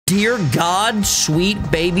Dear God, sweet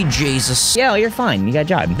baby Jesus. Yeah, you're fine. You got a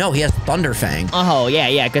job. No, he has Thunderfang. Oh,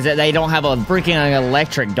 yeah, because they don't have a freaking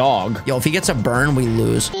electric dog. Yo, if he gets a burn, we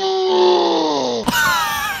lose. Yo,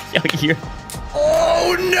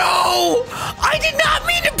 oh, no! I did not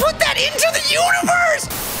mean to put that into the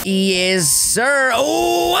universe! Yes, sir.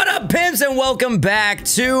 Oh, what up, pimps, and welcome back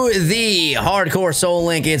to the Hardcore Soul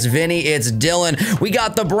Link. It's Vinny, it's Dylan. We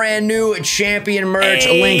got the brand new champion merch.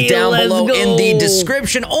 Link down below in the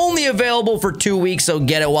description. Only available for 2 weeks, so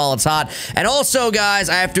get it while it's hot. And also, guys,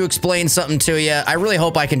 I have to explain something to you. I really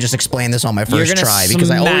hope I can just explain this on my first try because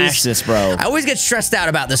I always get stressed out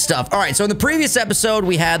about this stuff. All right, so in the previous episode,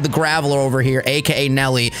 we had the Graveler over here, aka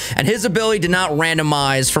Nelly, and his ability did not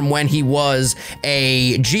randomize from when he was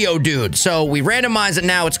a Geodude. So we randomized it,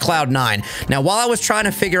 now it's Cloud 9. Now, while I was trying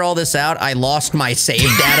to figure all this out, I lost my save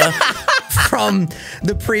data from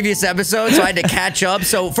the previous episode, so I had to catch up.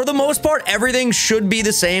 So for the most part, everything should be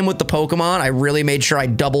the same with the Pokemon. I really made sure I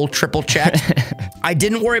double, triple checked. I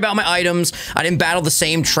didn't worry about my items. I didn't battle the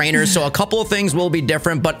same trainers, so a couple of things will be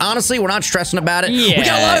different, but honestly, we're not stressing about it. Yeah. We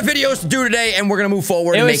got a lot of videos to do today, and we're gonna move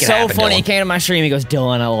forward and make it happen. It was so funny. He came to my stream, he goes,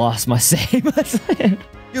 Dylan, I lost my save.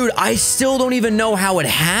 Dude, I still don't even know how it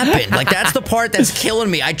happened. Like, that's the part that's killing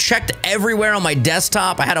me. I checked everywhere on my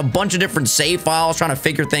desktop. I had a bunch of different save files trying to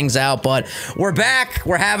figure things out, but we're back.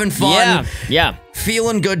 We're having fun. Yeah.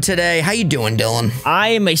 Feeling good today. How you doing, Dylan? I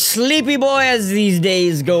am a sleepy boy as these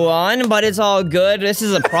days go on, but it's all good. This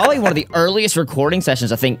is probably one of the earliest recording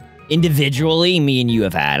sessions, I think, individually, me and you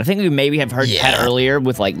have had. I think we maybe have had earlier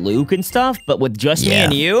with, like, Luke and stuff, but with just me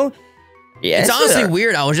and you, it's honestly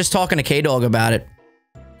weird. I was just talking to K-Dog about it.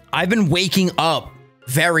 I've been waking up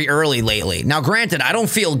very early lately. Now, granted, I don't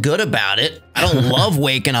feel good about it. I don't love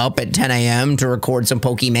waking up at 10 a.m. to record some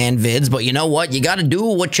Pokemon vids, but you know what? You gotta do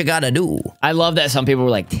what you gotta do. I love that some people were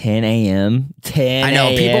like, 10 a.m.? 10 I know,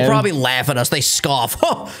 people probably laugh at us. They scoff.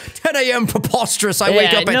 Oh, 10 a.m. preposterous. I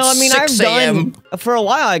wake up at 6 a.m. For a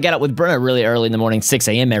while, I get up with Brenna really early in the morning, 6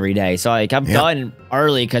 a.m. every day. So, like, I've done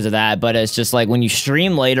early because of that, but it's just like when you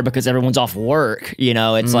stream later because everyone's off work, you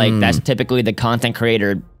know, it's like that's typically the content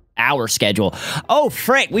creator hour schedule. Oh,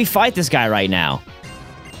 frick, we fight this guy right now.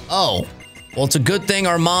 Oh, well, it's a good thing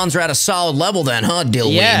our mons are at a solid level then, huh,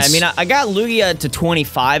 Dillweeds? Yeah, I mean, I got Lugia to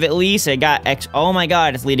 25 at least. I got oh my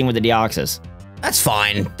god, it's leading with the Deoxys. That's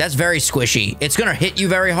fine. That's very squishy. It's gonna hit you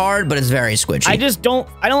very hard, but it's very squishy.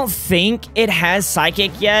 I don't think it has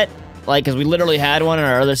Psychic yet. Like, because we literally had one in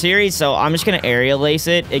our other series, so I'm just gonna Aerial Ace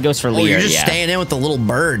it. It goes for Leer. Oh, you're just staying in with the little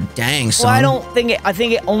bird. Dang, son. Well, I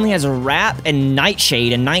think it only has a Wrap and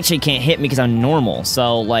Nightshade, and Nightshade can't hit me because I'm normal.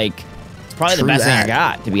 So, like, it's probably the best thing I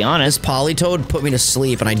got, to be honest. This Politoed put me to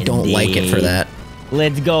sleep, and I don't like it for that.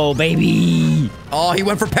 Let's go, baby. Oh, he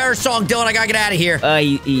went for Parasong, Dylan. I gotta get out of here.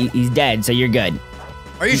 He's dead, so you're good.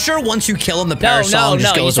 Are you sure once you kill him, the Parasong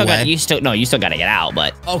just goes away? You still gotta get out,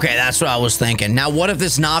 but... Okay, that's what I was thinking. Now, what if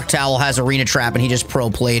this Noctowl has Arena Trap and he just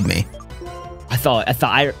pro-played me?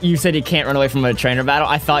 You said he can't run away from a trainer battle.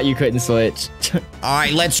 I thought you couldn't switch. All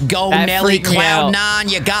right, let's go, Nelly. Cloud 9,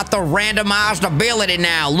 you got the randomized ability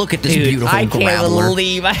now. Look at this beautiful Graveler. I can't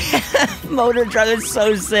believe I have Motor Drive. It's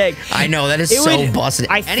so sick. I know, that is so busted.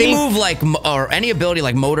 Any move like, or any ability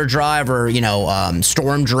like Motor Drive or, you know,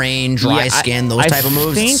 Storm Drain, Dry Skin, those type of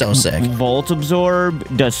moves, it's so sick. Volt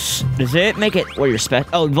Absorb, does it make it where you're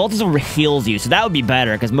Oh, Volt Absorb heals you, so that would be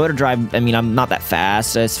better, because Motor Drive, I mean, I'm not that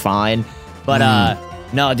fast, so it's fine. But,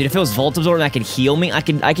 no, dude, if it was Volt Absorb and that could heal me, I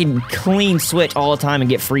could clean switch all the time and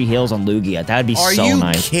get free heals on Lugia. That'd be so nice.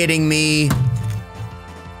 Are you kidding me?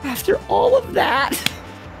 After all of that?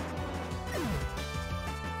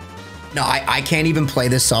 No, I can't even play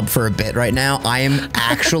this sub for a bit right now. I am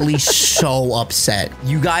actually so upset.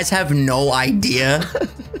 You guys have no idea.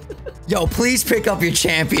 Yo, please pick up your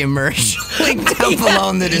champion merch. Link down below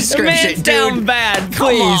in the description. Man's down bad.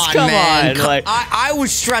 Please, come on. Like, I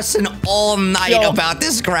was stressing all night about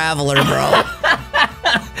this Graveler, bro.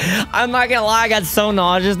 I'm not gonna lie, I got so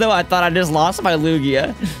nauseous though. I thought I just lost my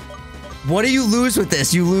Lugia. What do you lose with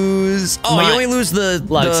this? You lose... Oh, you only lose the...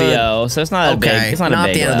 Luxio, so it's not a big... It's not a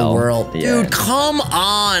big the end of the world. Yeah. Dude, come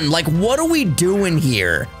on. Like, what are we doing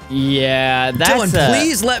here? Yeah, that's... Dylan,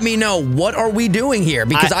 please let me know. What are we doing here?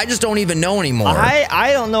 Because I just don't even know anymore.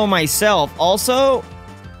 I don't know myself. Also...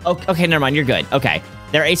 Okay, never mind. You're good. Okay.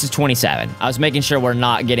 Their ace is 27. I was making sure we're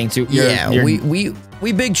not getting to...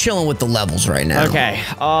 We big chilling with the levels right now. Okay.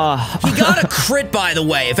 He got a crit, by the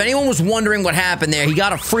way. If anyone was wondering what happened there, he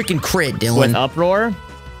got a freaking crit, Dylan. With Uproar?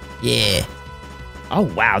 Yeah.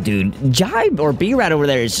 Oh, wow, dude. Jibe or B-Rat over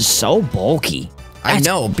there is just so bulky. I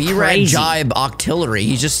know. B-Rad Jibe Octillery.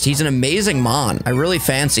 He's an amazing mon. I really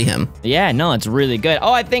fancy him. Yeah, no, it's really good.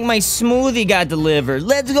 Oh, I think my smoothie got delivered.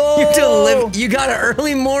 Let's go. You got an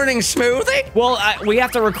early morning smoothie? Well, we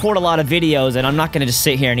have to record a lot of videos, and I'm not gonna just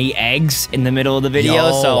sit here and eat eggs in the middle of the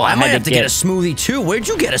video. So I might have to get a smoothie too. Where'd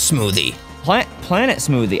you get a smoothie? Planet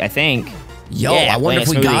Smoothie, I think. Yo, yeah, I wonder if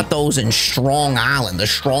we got those in Strong Island, the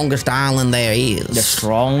strongest island there is. The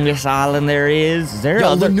strongest island there is? Is there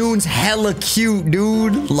Yo, Lanoon's hella cute,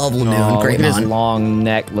 dude. Love Lanoon, great mon. Look at his long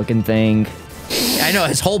neck looking thing. Yeah, I know,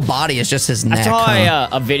 his whole body is just his neck. I saw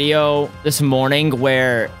a video this morning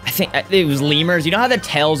where, I think it was lemurs. You know how the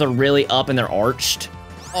tails are really up and they're arched?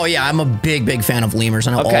 Oh yeah, I'm a big fan of lemurs.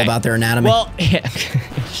 I know all about their anatomy. Well, yeah.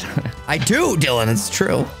 I do, Dylan, it's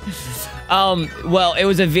true. Well, it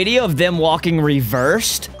was a video of them walking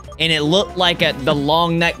reversed, and it looked like the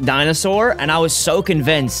long-necked dinosaur, and I was so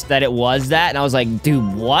convinced that it was that, and I was like,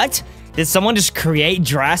 dude, what? Did someone just create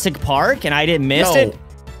Jurassic Park, and I didn't miss it?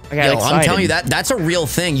 I got excited. I'm telling you, that's a real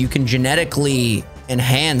thing. You can genetically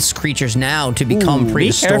enhance creatures now to become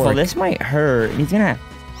prehistoric. Be careful, this might hurt. He's gonna...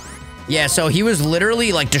 Yeah, so he was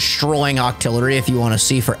literally, like, destroying Octillery, if you want to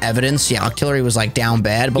see for evidence. Yeah, Octillery was, like, down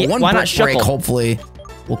bad, but one brick break, hopefully...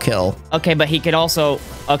 will kill. Okay, but he could also...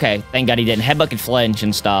 Okay, thank God he didn't. Headbutt could flinch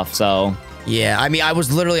and stuff, so... Yeah, I mean, I was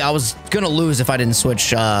gonna lose if I didn't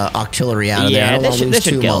switch Octillery out of there. I don't want to lose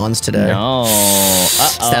 2 mons today. No.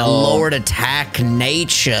 It's that lowered attack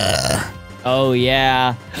nature. Oh,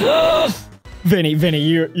 yeah. Vinny,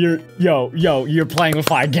 you're playing with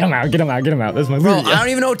fire. Get him out. That's my Bro, I don't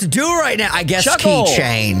even know what to do right now. I guess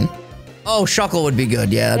Keychain. Oh, Shuckle would be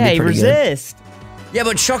good. Yeah, that'd be pretty resist. Good. Yeah,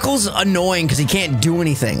 but Shuckle's annoying because he can't do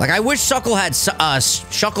anything. Like, I wish Shuckle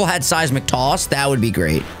had Seismic Toss. That would be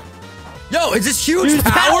great. Yo, is this huge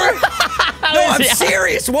power? No, I'm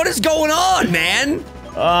serious. What is going on, man?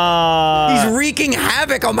 He's wreaking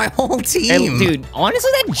havoc on my whole team. Dude,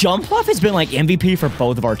 honestly, that jump off has been like MVP for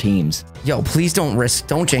both of our teams. Yo, please don't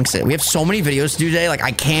jinx it. We have so many videos to do today. Like,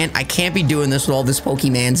 I can't be doing this with all this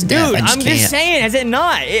Pokemon's death. Dude, I'm just saying, has it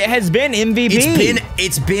not? It has been MVP.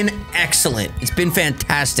 It's been excellent. It's been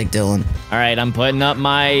fantastic, Dylan. All right, I'm putting up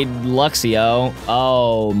my Luxio.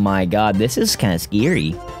 Oh my God, this is kind of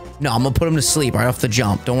scary. No, I'm gonna put him to sleep right off the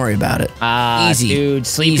jump. Don't worry about it. Easy, dude.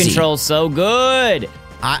 Sleep control's so good.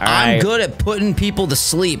 I'm good at putting people to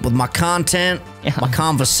sleep with my content, my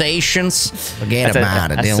conversations. Forget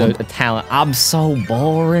about it, Dylan. That's a talent. I'm so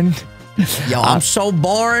boring. Yo, I'm so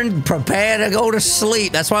boring. Prepare to go to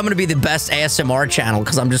sleep. That's why I'm gonna be the best ASMR channel,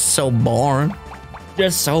 because I'm just so boring.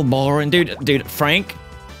 Just so boring, dude. Frank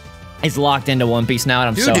is locked into One Piece now, and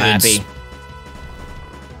I'm so happy.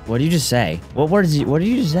 What did you just say? What did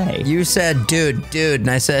you just say? You said dude, and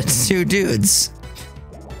I said 2 dudes.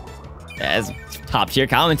 That's top tier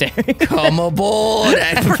commentary. Come aboard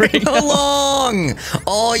and bring along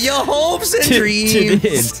all your hopes and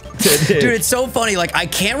dreams. Dude, it's so funny. Like, I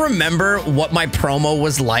can't remember what my promo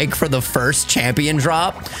was like for the first champion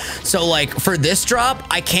drop. So, like, for this drop,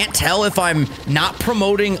 I can't tell if I'm not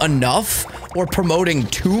promoting enough or promoting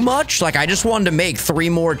too much. Like, I just wanted to make 3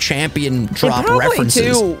 more champion drop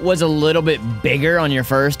references. Too was a little bit bigger on your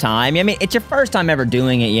first time. I mean, it's your first time ever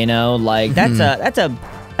doing it, you know? Like, that's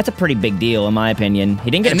a pretty big deal, in my opinion. He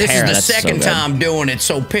didn't get a pair. And this is the second time doing it,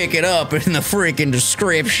 so pick it up in the freaking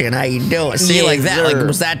description. How you doing? See, like that. Like,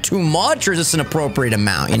 was that too much, or is this an appropriate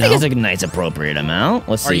amount? You know? I think it's a nice appropriate amount.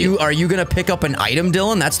 Let's see. Are you gonna pick up an item,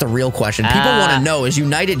 Dylan? That's the real question. People want to know: is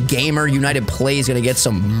United Gamer, United Plays gonna get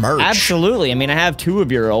some merch? Absolutely. I mean, I have 2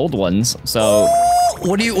 of your old ones, so.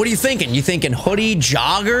 What are you thinking? You thinking hoodie,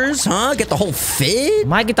 joggers, huh? Get the whole fit?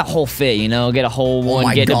 Might get the whole fit, you know? Get a whole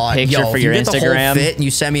one, get a picture for your Instagram. If you get the whole fit and you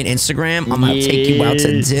send me an Instagram, I'm gonna take you out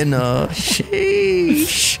to dinner.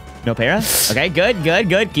 Sheesh. No para? Okay, good.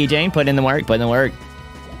 Keychain, put in the work,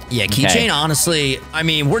 Yeah, Keychain, honestly, I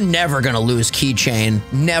mean, we're never gonna lose Keychain.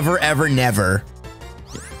 Never, ever, never.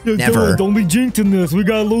 Never. Don't be jinxing this. We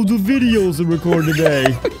got loads of videos to record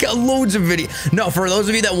today. We got loads of videos. No, for those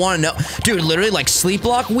of you that want to know, dude, literally, like, sleep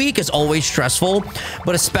block week is always stressful,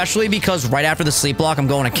 but especially because right after the sleep block, I'm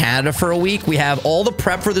going to Canada for a week. We have all the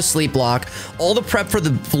prep for the sleep block, all the prep for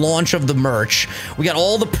the launch of the merch. We got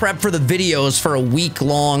all the prep for the videos for a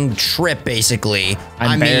week-long trip, basically.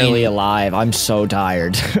 I'm barely alive. I'm so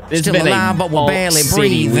tired. It's still alive, but we're barely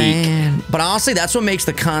breathing. But honestly, that's what makes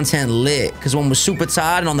the content lit, because when we're super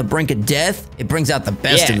tired and on the brink of death, it brings out the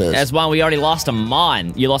best of us. That's why we already lost a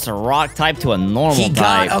Mon. You lost a rock type to a normal type. He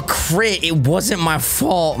got a crit. It wasn't my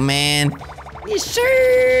fault, man. Yes,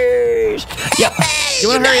 sir. Yep. You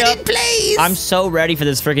want to hurry up? Please. I'm so ready for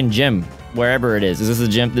this freaking gym, wherever it is. Is this the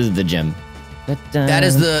gym? This is the gym. That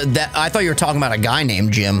is I thought you were talking about a guy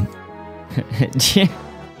named Jim.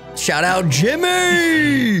 Shout out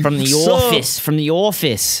Jimmy from the office. From the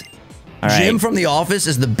office. All right. Jim from the office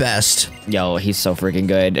is the best. Yo, he's so freaking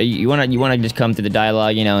good. You wanna just come through the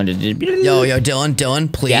dialogue, you know, and just yo,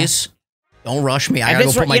 Dylan, please. Yeah. Don't rush me. I gotta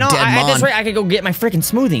go put my dead mom. At this rate, I could go get my freaking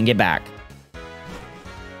smoothie and get back.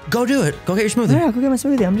 Go do it. Go get your smoothie. Yeah, go get my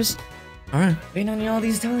smoothie. I'm just all right. waiting on you all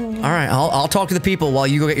these times. All right, I'll talk to the people while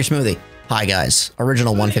you go get your smoothie. Hi guys,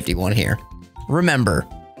 Original 151 here. Remember,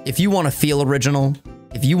 if you want to feel original,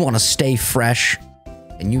 if you want to stay fresh,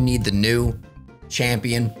 and you need the new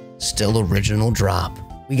champion still original drop,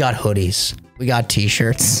 we got hoodies, we got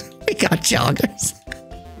t-shirts, we got joggers.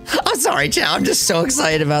 I'm sorry, chat. I'm just so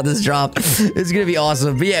excited about this drop. It's gonna be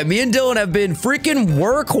awesome. But yeah, me and Dylan have been freaking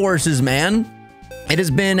workhorses, man. It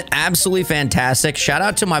has been absolutely fantastic. Shout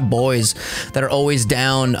out to my boys that are always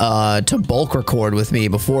down to bulk record with me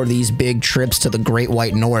before these big trips to the Great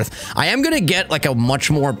White North. I am gonna get like a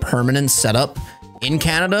much more permanent setup in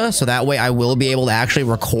Canada, so that way I will be able to actually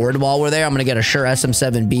record while we're there. I'm gonna get a Shure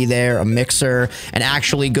SM7B there, a mixer, an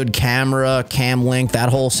actually good camera, cam link, that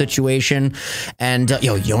whole situation. And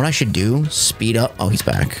yo, you know what I should do? Speed up. Oh, he's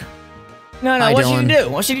back. No, what should you do?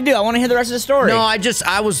 What should you do? I want to hear the rest of the story. No, I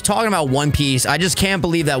was talking about One Piece. I just can't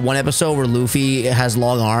believe that one episode where Luffy has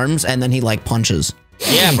long arms and then he like punches.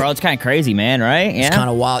 Yeah, bro, it's kind of crazy, man, right? Yeah. It's kind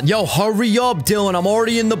of wild. Yo, hurry up, Dylan. I'm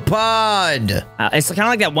already in the pod. It's kind of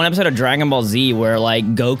like that one episode of Dragon Ball Z where,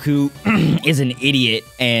 like, Goku is an idiot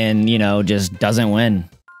and, you know, just doesn't win.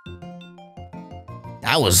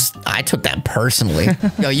 I took that personally.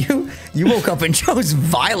 Yo, you woke up and chose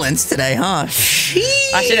violence today, huh?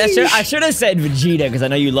 Sheesh. I should have said Vegeta, because I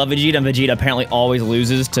know you love Vegeta, and Vegeta apparently always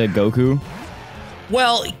loses to Goku.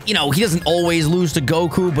 Well, you know, he doesn't always lose to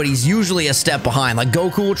Goku, but he's usually a step behind. Like,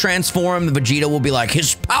 Goku will transform, and Vegeta will be like,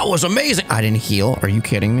 his power's amazing. I didn't heal. Are you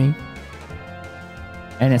kidding me?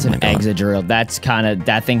 And it's an exit drill.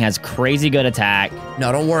 That thing has crazy good attack.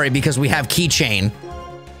 No, don't worry, because we have Keychain.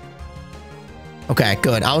 Okay,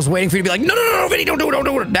 good. I was waiting for you to be like, no, Vinny, don't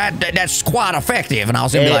do it. That's quite effective. And I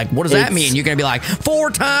was gonna be like, what does that mean? You're gonna be like,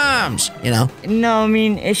 4 times, you know? No, I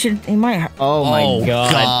mean, it might, oh my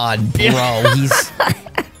God. Bro, he's...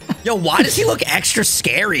 Yo, why does he look extra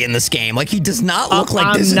scary in this game? Like, he does not look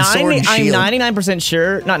like this in Sword and Shield. I'm 99%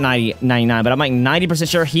 sure, not 99, but I'm like 90%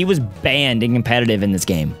 sure he was banned in competitive in this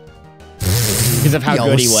game. Because of how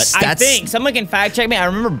good he was. I think, someone can fact check me. I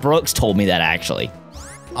remember Brooks told me that, actually.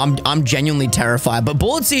 I'm genuinely terrified, but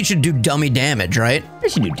Bullet Seed should do dummy damage, right?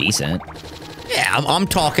 It should do decent. Yeah, I'm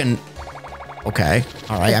talking... Okay,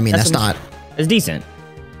 all right, I mean, that's not... It's decent.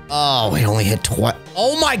 Oh, he only hit twice.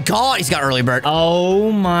 Oh my God, he's got early bird.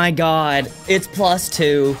 Oh my God, it's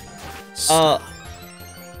 +2.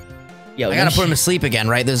 Yo, I gotta put him to sleep again,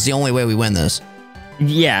 right? This is the only way we win this.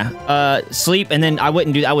 Yeah, sleep, and then I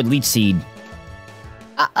would leech seed.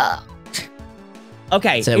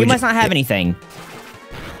 Okay, so he must not have anything.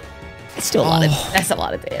 It's still a lot of, that's a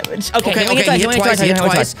lot of damage. Okay, he hit twice.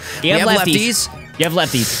 You have lefties. You have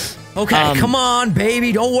lefties. Okay, come on,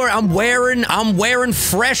 baby. Don't worry. I'm wearing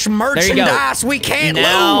fresh merchandise. We can't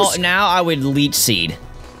lose. Now I would leech seed.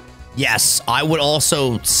 Yes, I would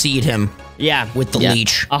also seed him. Yeah. With the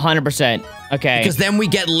leech. 100%. Okay. Because then we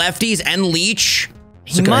get lefties and leech.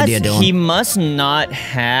 It's a good idea, Dylan. He must not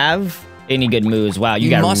have any good moves. Wow, you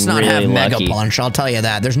got really lucky. He must not have Mega Punch, I'll tell you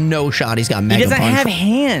that. There's no shot he's got Mega Punch. He doesn't have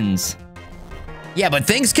hands. Yeah, but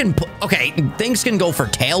things can go for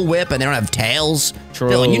Tail Whip, and they don't have tails. True,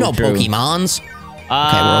 Dylan, you know Pokemons. Okay,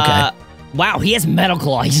 we're okay. Wow, he has Metal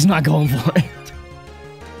Claw. He's not going for it.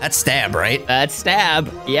 That's stab, right? That's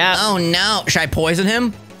stab, yeah. Oh, no. Should I poison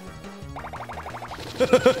him?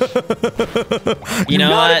 You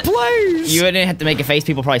know what? You didn't have to make a face.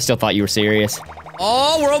 People probably still thought you were serious.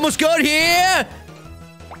 Oh, we're almost good here.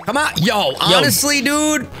 Come on. Yo, honestly,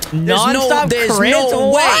 dude. There's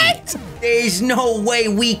no way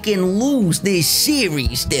we can lose this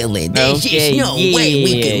series, Dylan. There's just no way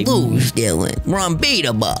we can lose, Dylan. We're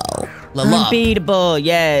unbeatable. Unbeatable,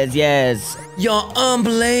 yes. You're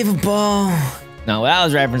unbelievable. No, I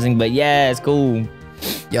was referencing, but yeah, it's cool.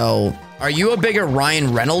 Yo, are you a bigger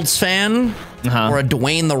Ryan Reynolds fan or a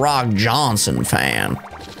Dwayne The Rock Johnson fan?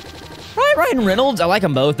 Ryan Reynolds, I like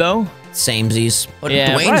them both though. Samesies. But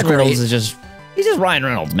yeah, Dwayne's Ryan great. Reynolds is just, he's just Ryan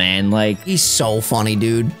Reynolds, man. Like, he's so funny,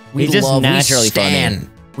 dude. He's just naturally funny.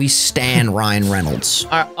 We stan Ryan Reynolds.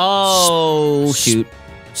 Shoot.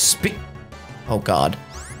 Oh God.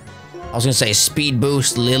 I was gonna say speed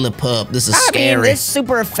boost, Lillipup. This is scary. Mean, this is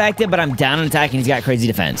super effective, but I'm down on attack and he's got crazy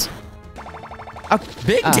defense.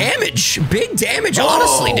 Big damage,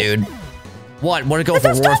 honestly, dude. What? Want to go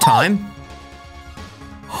for War of Time?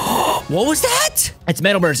 What was that? It's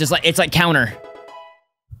Metal Burst. It's like counter.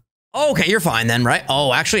 Oh, okay, you're fine then, right?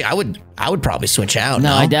 Oh, actually, I would probably switch out.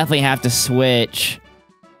 No, I definitely have to switch.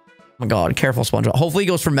 Oh my God, careful, SpongeBob. Hopefully he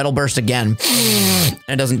goes for Metal Burst again. And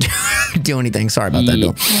it doesn't do anything. Sorry about that,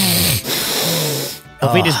 Bill.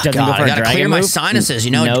 Hopefully he just doesn't go for I a gotta dragon clear move. my sinuses,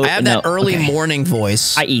 you know? No, I have that early okay. morning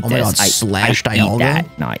voice. I eat oh my this. God, slash I eat Dialga.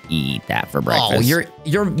 that. No, I eat that for breakfast. Oh, you're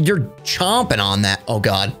chomping on that. Oh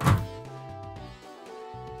God.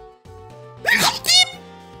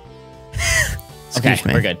 Okay, Excuse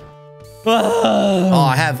me. we're good. Oh,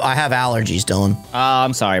 I have allergies, Dylan.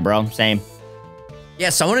 I'm sorry, bro. Same. Yeah,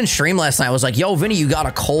 someone in stream last night was like, "Yo, Vinny, you got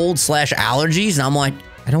a cold / allergies?" And I'm like,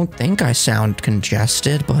 I don't think I sound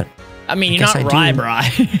congested, but I mean, you're not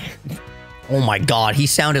Rye. Oh my God, he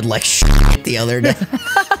sounded like shit the other day.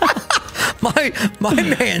 my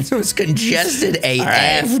man was congested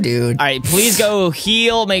AF, dude. All right, please go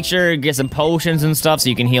heal. Make sure you get some potions and stuff so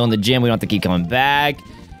you can heal in the gym. We don't have to keep coming back.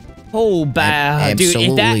 Oh, bad. Dude,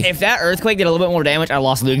 if that earthquake did a little bit more damage, I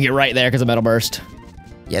lost Lugia right there because of Metal Burst.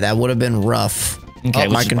 Yeah, that would have been rough. Okay,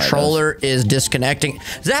 my controller is disconnecting.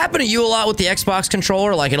 Does that happen to you a lot with the Xbox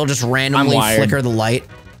controller? Like it'll just randomly flicker the light?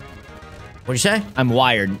 What'd you say? I'm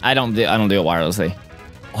wired. I don't do it wirelessly.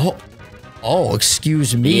 Oh,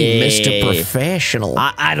 excuse me, Mr. Professional.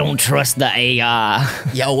 I don't trust the AI.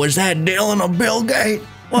 Yo, was that Dylan or Bill Gates?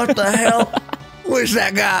 What the hell? Where's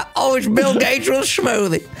that guy? Oh, it's Bill Gates with a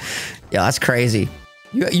smoothie. Yeah, that's crazy.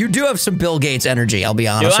 You do have some Bill Gates energy, I'll be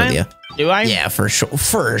honest with you. Do I? Yeah, for sure,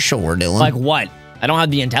 Dylan. Like what? I don't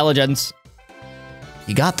have the intelligence.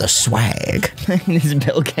 You got the swag. This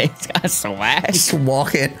Bill Gates got swag. He's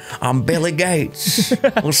walking. I'm Billy Gates.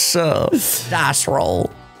 What's up? Dice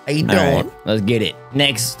roll. How you doing? Right, let's get it.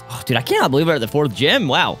 Next. Oh, dude, I cannot believe we're at the 4th gym.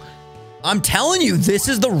 Wow. I'm telling you, this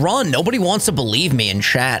is the run. Nobody wants to believe me in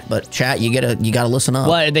chat, but chat, you gotta listen up.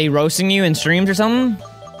 What, are they roasting you in streams or something?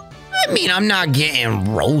 I mean, I'm not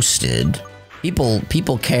getting roasted.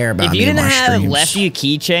 People care about me. If you didn't have streams. Lefty a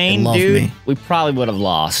keychain, dude, we probably would have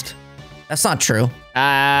lost. That's not true.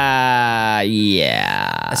 Yeah.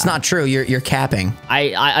 That's not true. You're capping.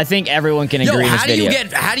 I think everyone can agree in this video.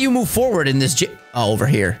 How do you move forward in this Oh, over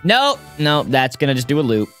here. No, that's gonna just do a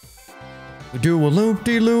loop. We do a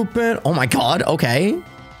loop-de-loop it. Oh my God, okay.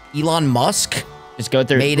 Elon Musk just go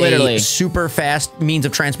through, made literally. a super fast means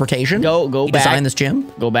of transportation. Go he back. designed this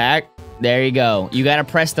gym. Go back. There you go. You gotta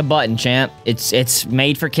press the button, champ. It's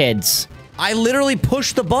made for kids. I literally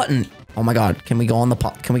pushed the button. Oh my God, can we go on the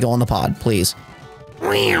pod? Can we go on the pod, please?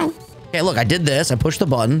 Okay, look, I did this. I pushed the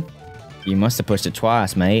button. You must have pushed it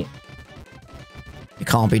twice, mate. You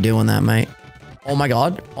can't be doing that, mate. Oh my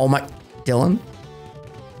God. Oh my, Dylan?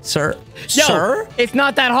 Sir? Sir? It's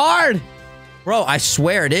not that hard. Bro, I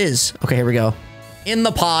swear it is. Okay, here we go. In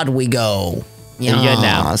the pod we go. You're good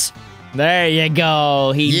now. There you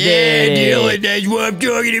go. He did it. Dylan, that's what I'm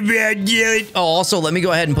talking about, Dylan. Oh, also, let me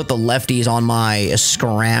go ahead and put the lefties on my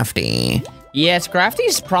Scrafty. Yeah,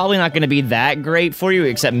 Scrafty's probably not going to be that great for you,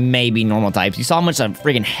 except maybe normal types. You saw how much a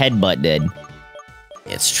freaking Headbutt did.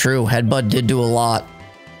 It's true. Headbutt did do a lot.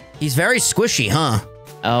 He's very squishy, huh?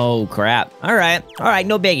 Oh, crap. All right.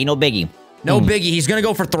 No biggie. No biggie. No biggie. He's going to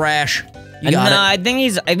go for Thrash. You got it. I think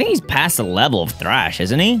he's past the level of Thrash,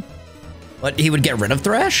 isn't he? But he would get rid of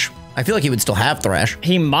Thrash? I feel like he would still have Thrash.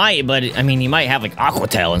 He might, but I mean, he might have like Aqua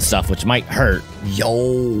Tail and stuff, which might hurt.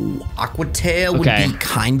 Yo, Aqua Tail would be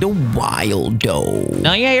kind of wild, though.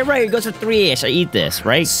 No, yeah, you're right. It goes for 3-ish. I eat this,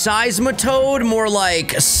 right? Seismitoad, more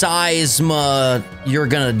like Seisma. You're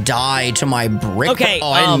gonna die to my brick. Okay.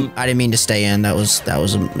 Oh, I didn't mean to stay in. That was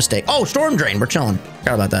a mistake. Oh, Storm Drain. We're chilling.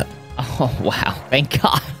 Forgot about that. Oh wow! Thank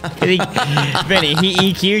God. Vinny,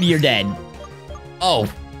 he EQ'd. You're dead. Oh,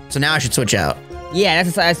 so now I should switch out. Yeah,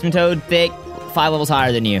 that's a Seismitoad, thick, 5 levels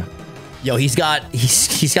higher than you. Yo, he's got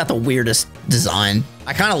the weirdest design.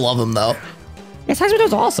 I kind of love him though. Yeah,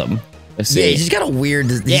 Seismitoad's awesome. Let's see. Yeah, he's got a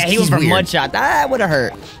weird. Yeah, he went for Mudshot. That would have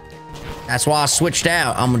hurt. That's why I switched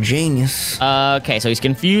out. I'm a genius. Okay, so he's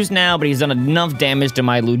confused now, but he's done enough damage to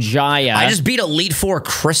my Lugia. I just beat Elite Four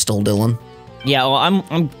Crystal, Dylan. Yeah, well,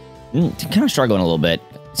 I'm kind of struggling a little bit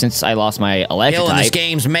since I lost my electric type. Dylan, this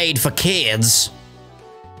game's made for kids.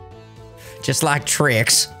 Just like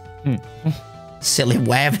tricks. Silly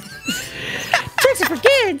wab. Tricks are for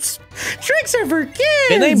kids. Tricks are for kids.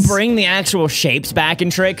 Did they bring the actual shapes back in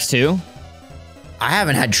Tricks too? I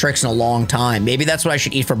haven't had Tricks in a long time. Maybe that's what I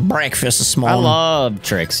should eat for breakfast this morning. I love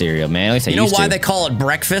Tricks cereal, man. At least I You know used why to. they call it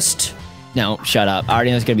breakfast? No, shut up. I already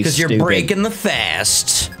know it's gonna be stupid. Because you're breaking the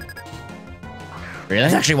fast. Really?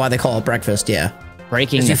 That's actually why they call it breakfast, yeah.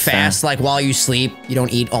 Breaking the you fast, like while you sleep, you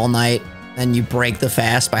don't eat all night. and you break the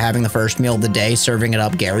fast by having the first meal of the day, serving it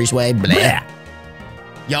up Gary's way. Blah.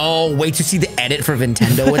 Yo, wait to see the edit for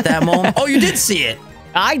Nintendo with that moment. Oh, you did see it.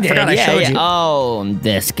 I did. Yeah. Oh,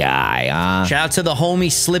 this guy. Shout out to the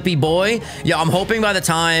homie Slippy Boy. Yeah, I'm hoping by the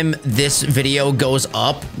time this video goes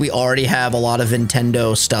up, we already have a lot of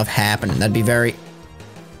Nintendo stuff happening. That'd be very...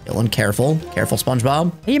 Dylan, careful. Careful,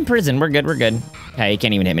 SpongeBob. He in prison. We're good. We're good. Okay, he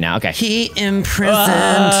can't even hit me now. Okay. He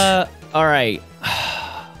imprisoned. All right.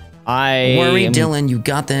 Worry, Dylan. You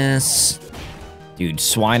got this. Dude,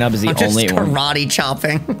 Swine Up is the I'm only just one. karate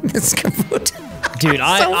chopping this Kahoot. Dude,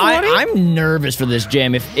 I'm nervous for this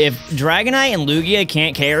gym. If Dragonite and Lugia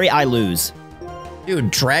can't carry, I lose.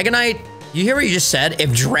 Dude, Dragonite, you hear what you just said?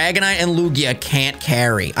 If Dragonite and Lugia can't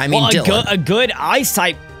carry, I mean, Dylan. A good ice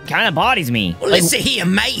type kind of bodies me. Well, listen here,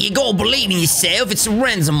 mate. You gotta believe in yourself. It's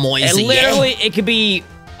Lorenzo Moise. Literally, it could be.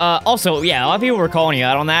 Also, yeah, a lot of people were calling you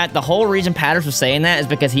out on that. The whole reason Patters was saying that is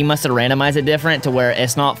because he must have randomized it different to where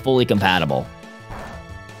it's not fully compatible.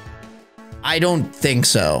 I don't think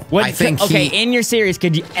so. I think in your series,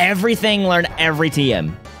 could you everything learn every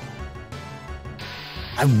TM?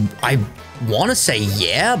 I want to say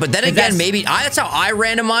yeah, but then again, maybe that's how I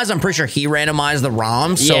randomize. I'm pretty sure he randomized the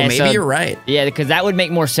ROMs, so yeah, maybe you're right. Yeah, because that would make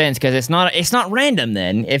more sense because it's not random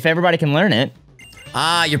then if everybody can learn it.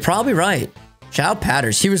 You're probably right. Shout out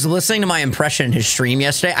Patters. He was listening to my impression in his stream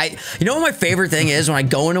yesterday. You know what my favorite thing is? When I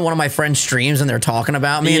go into one of my friends' streams and they're talking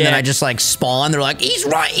about me and then I just like spawn, they're like, he's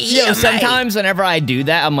right. Yeah, sometimes whenever I do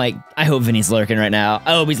that, I'm like, I hope Vinny's lurking right now.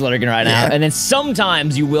 I hope he's lurking right now. And then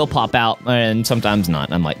sometimes you will pop out and sometimes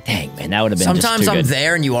not. I'm like, dang, man, that would have been sometimes I'm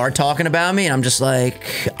there and you are talking about me and I'm just like,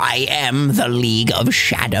 I am the League of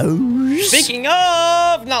Shadows. Speaking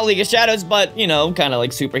of, not League of Shadows, but, you know, kind of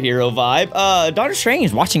like superhero vibe. Doctor Strange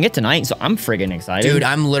is watching it tonight, so I'm friggin' excited. Dude,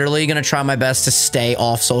 I'm literally gonna try my best to stay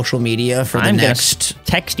off social media for the next. Gonna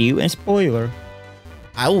text you and spoiler.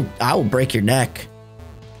 I will break your neck.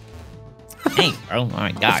 Dang, bro. Oh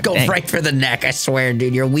my god. Go right for the neck. I swear,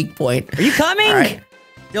 dude. You're a weak point. Are you coming? All right.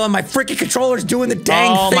 Dylan, my freaking controller's doing the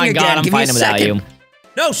dang thing again. God, I'm Give me a fighting without second. you.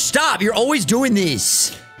 No, stop. You're always doing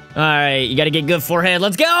this. All right, you gotta get good forehead.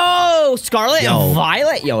 Let's go, Scarlet and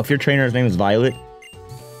Violet. Yo, if your trainer's name is Violet.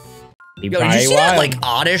 Yo, did you see that, like,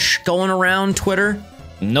 oddish going around Twitter?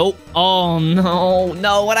 Nope. Oh, no.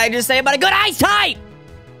 No, what'd I just say about a good ice type?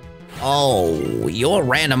 Oh, your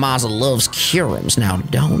randomizer loves Curums now,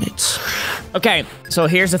 don't it? Okay, so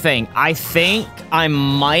here's the thing. I think I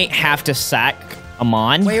might have to sack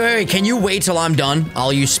Amon. Wait. Can you wait till I'm done?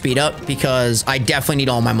 I'll use speed up because I definitely need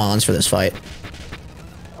all my mons for this fight.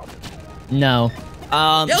 No.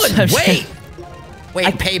 Dylan, wait. Wait,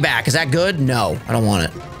 payback. Is that good? No, I don't want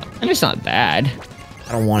it. It's not bad.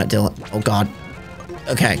 I don't want it, Dylan. Oh, God.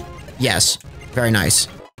 Okay. Yes. Very nice.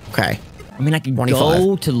 Okay. I mean, I can 25.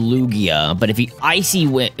 Go to Lugia, but if he Icy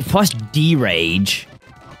went plus D-Rage.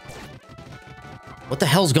 What the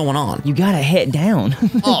hell's going on? You gotta hit down.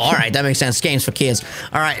 Oh, all right. That makes sense. Games for kids.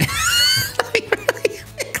 All right.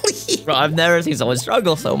 Bro, I've never seen someone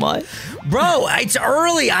struggle so much. Bro, it's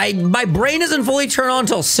early. My brain doesn't fully turn on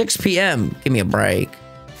until 6 p.m. Give me a break.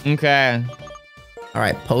 Okay. All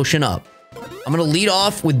right, potion up. I'm gonna lead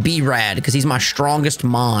off with B-Rad because he's my strongest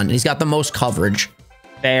mon. And he's got the most coverage.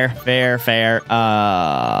 Fair.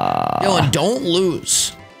 Dylan, don't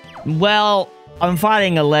lose. Well, I'm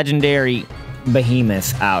fighting a legendary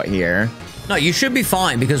behemoth out here. No, you should be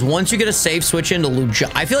fine because once you get a safe switch into Lugia,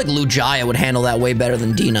 I feel like Lugia would handle that way better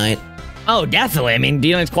than D-Knight. Oh, definitely. I mean,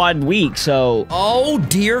 D-Knight's quad weak, so... Oh,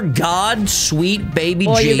 dear God, sweet baby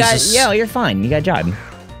Jesus. You're fine. You got a job.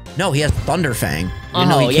 No, he has Thunder Fang.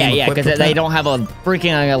 Oh, yeah, because they don't have a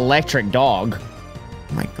freaking electric dog.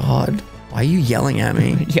 Oh my God. Why are you yelling at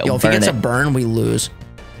me? Yo, if he gets a burn, we lose.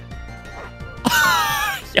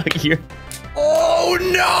 Yo, you're... Oh,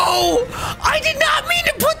 no! I did not mean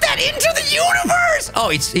to put that into the universe! Oh,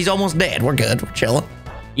 he's almost dead. We're good. We're chilling.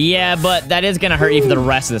 Yeah, but that is going to hurt you for the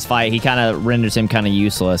rest of this fight. He kind of renders him kind of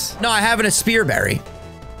useless. No, I have a Spearberry.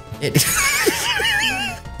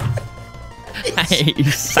 I hate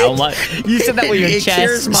you so much. You said that with your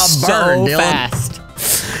chest so fast.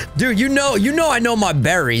 Dude, you know I know my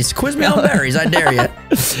berries. Quiz me on berries, I dare you.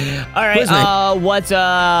 All right, what's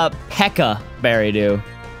Pekka Berry do?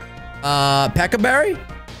 Pekka Berry?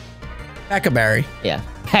 Pekka Berry. Yeah,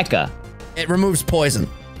 Pekka. It removes poison.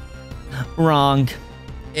 Wrong.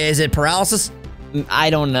 Is it paralysis? I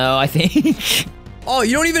don't know, I think. Oh,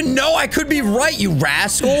 you don't even know? I could be right, you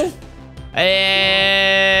rascal.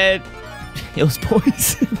 It was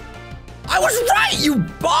poison. I was right, you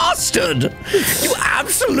bastard! You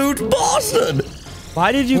absolute bastard!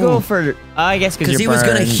 Why did you go for? I guess because he was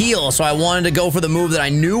gonna heal, so I wanted to go for the move that I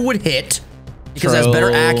knew would hit because it has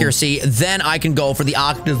better accuracy. Then I can go for the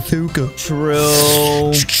Octazooka.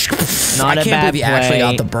 True. Not I can't believe he actually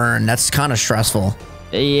got the burn. That's kind of stressful.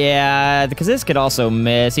 Yeah, because this could also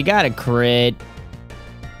miss. He got a crit.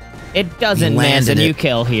 It doesn't miss, and you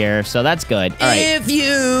kill here, so that's good. All right. If you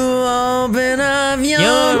open up your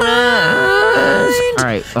eyes, all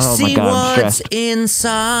right. Oh see my God, what's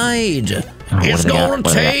inside. It's gonna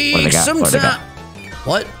take some time.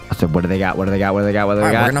 What? I said, what do they got? What do they got? What do they got? What do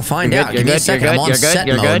they got? We're gonna find out. Give me a second. I'm on set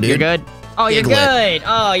mode, dude. You're good. Oh, you're good.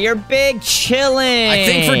 Oh, you're big chilling. I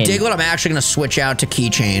think for Diglett, I'm actually gonna switch out to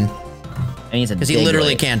Keychain. Because he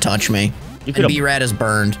literally can't touch me. And B-Rat is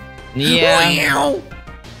burned. Yeah.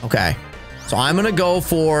 Okay. So I'm gonna go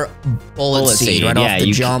for Bullet Seed right off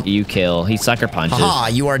the jump. You kill. He sucker punches. Haha,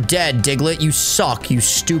 you are dead, Diglett. You suck, you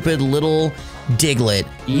stupid little Diglett.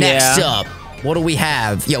 Yeah. Next up, what do we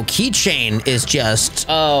have? Yo, Keychain is just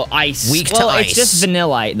ice. Weak to ice. It's just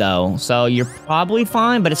Vanillite though, so you're probably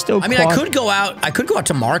fine, but it's still. I mean, I could go out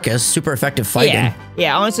to Marcus. Super effective fighting.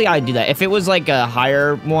 Yeah. Honestly, I'd do that. If it was like a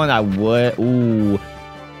higher one, I would. Ooh.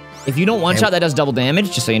 If you don't one shot, that does double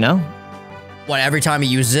damage. Just so you know. What? Every time he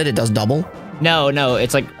uses it, it does double? No.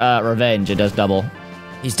 It's like revenge. It does double.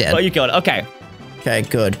 He's dead. Oh, you killed it. Okay. Okay,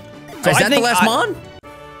 good. So is that the last mon?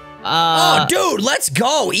 Oh, dude, let's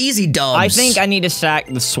go. Easy dubs. I think I need to sack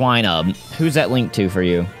the Swinub. Who's that linked to for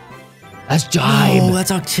you? That's Jibe. Oh,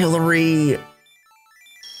 that's Artillery.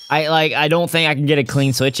 I don't think I can get a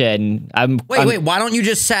clean switch in. Wait, why don't you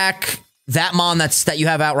just sack that mon that you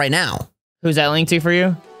have out right now? Who's that linked to for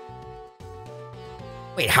you?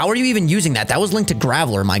 Wait, how are you even using that? That was linked to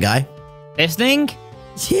Graveler, my guy. This thing?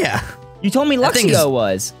 Yeah. You told me Luxio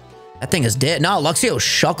was. That thing is dead. No, Luxio's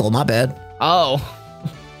Shuckle, my bad. Oh.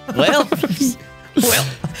 Well. Well,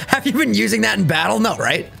 have you been using that in battle? No,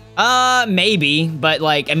 right? Maybe, but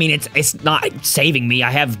like, I mean, it's not saving me.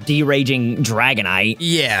 I have deraging Dragonite.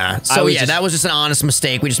 Yeah. So yeah, that was just an honest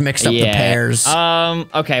mistake. We just mixed up the pairs.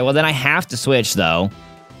 Okay, well then I have to switch though.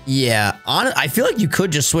 Yeah, I feel like you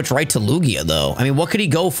could just switch right to Lugia though. I mean, what could he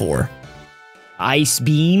go for? Ice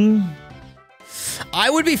Beam? I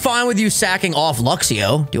would be fine with you sacking off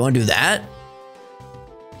Luxio. Do you want to do that?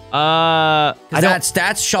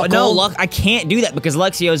 That's Shuckle. No, I can't do that because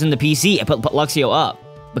Luxio's in the PC. I put Luxio up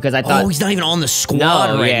because I thought. Oh, he's not even on the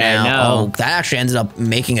squad right now. No. Oh, that actually ended up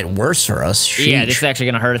making it worse for us. Sheesh. Yeah, this is actually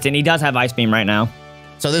gonna hurt us, and he does have Ice Beam right now.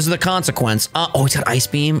 So this is the consequence. Oh, he's got Ice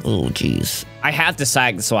Beam. Oh, jeez. I have to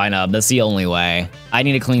sack the Swinub. That's the only way. I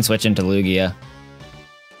need a clean switch into Lugia.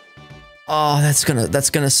 Oh, that's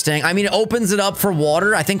gonna sting. I mean, it opens it up for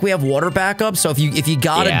water. I think we have water backup. So if you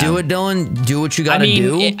gotta do it, Dylan, do what you gotta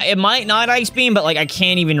do. It might not Ice Beam, but like I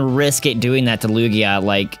can't even risk it doing that to Lugia.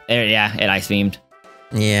 Like, yeah, it Ice Beamed.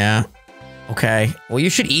 Yeah. Okay. Well,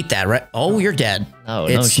 you should eat that, right? Oh, you're dead. Oh,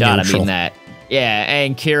 no shot. I mean that. Yeah,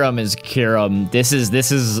 and Kyurem is Kyurem. This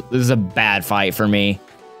is a bad fight for me.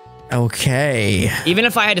 Okay. Even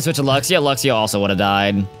if I had to switch to Luxio, Luxio also would have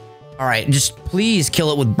died. All right, just please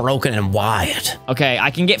kill it with Broken and Wyatt. Okay, I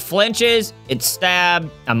can get flinches. It's stabbed.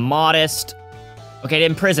 I'm modest. Okay, it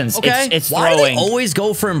imprisons. Okay. It's Why throwing. do they always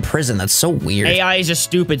go for imprison? That's so weird. AI is just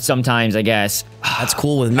stupid sometimes, I guess. That's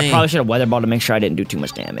cool with me. I probably should have weather ball to make sure I didn't do too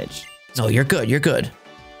much damage. No, you're good. You're good.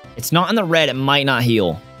 It's not in the red. It might not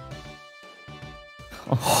heal.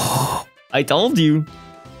 I told you.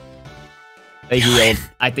 They healed.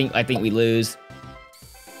 I think we lose.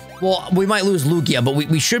 Well, we might lose Lugia, but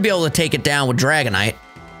we should be able to take it down with Dragonite.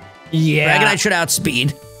 Yeah. Dragonite should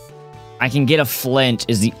outspeed. I can get a flinch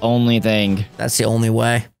is the only thing. That's the only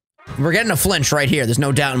way. We're getting a flinch right here. There's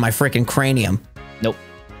no doubt in my freaking cranium. Nope.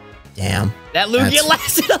 Damn. That Lugia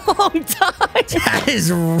lasted a long time. That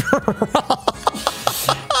is rough.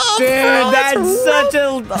 Dude, that's such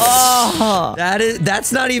a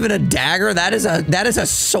that's not even a dagger. That is a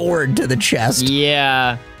sword to the chest.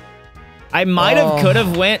 Yeah. I might have could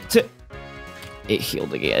have went to it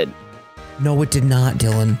healed again. No, it did not,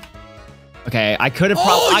 Dylan. Okay, I could have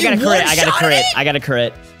probably I got a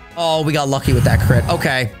crit. Oh, we got lucky with that crit.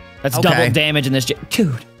 Okay. That's double damage in this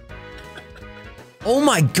dude. Oh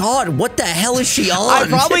my god, what the hell is she on? I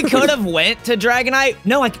probably could have went to Dragonite.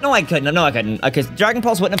 No, I couldn't. No, I couldn't. Because Dragon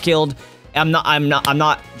Pulse wouldn't have killed. I'm not.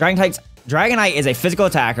 Dragonite is a physical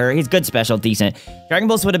attacker. He's good special, decent. Dragon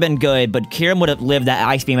Pulse would have been good, but Kyurem would have lived that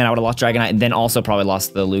Ice Beam and I would have lost Dragonite and then also probably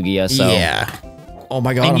lost the Lugia, so. Yeah. Oh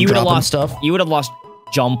my god, and I'm dropping stuff. You would have lost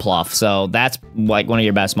Jumpluff, so that's like one of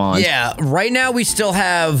your best mons. Yeah, right now we still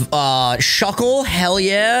have Shuckle, hell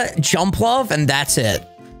yeah, Jumpluff, and that's it.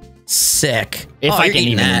 Sick. If I can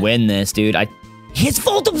even win this, dude. His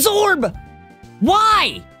Volt Absorb!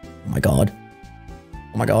 Why? Oh my god.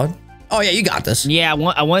 Oh my god. Oh yeah, you got this. Yeah,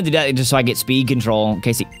 I wanted to do that just so I get speed control in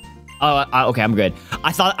case he... Oh, okay, I'm good.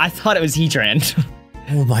 I thought it was Heatran.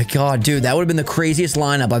 Oh my god, dude, that would have been the craziest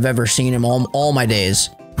lineup I've ever seen in all my days.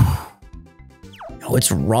 Oh,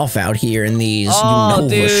 it's rough out here in these Unova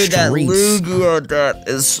dude, that streets. Lugia, that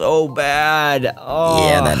is so bad. Oh.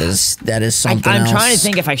 Yeah, that is something I'm else. trying to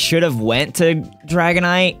think if I should have went to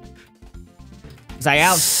Dragonite. Because I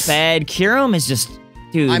outsped. Kyurem is just...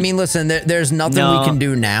 Dude. I mean, listen, there's nothing we can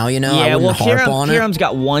do now, you know? Yeah, I wouldn't harp on it. Kyurem's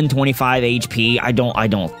got 125 HP. I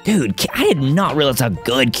don't. Dude, I did not realize how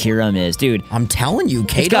good Kyurem is, dude. I'm telling you,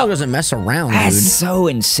 K-Dog doesn't mess around, That's dude. so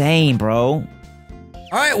insane, bro.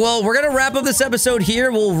 All right, well, we're going to wrap up this episode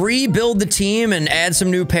here. We'll rebuild the team and add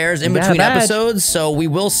some new pairs in between episodes. So we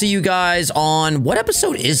will see you guys on... What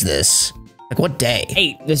episode is this? Like, what day?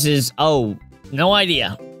 8. This is... Oh, no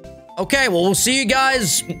idea. Okay, well, we'll see you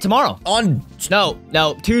guys... Tomorrow. On... No,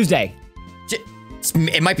 Tuesday.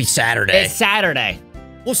 It might be Saturday. It's Saturday.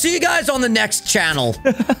 We'll see you guys on the next channel.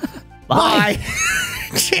 Bye.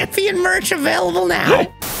 Champion merch available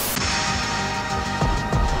now.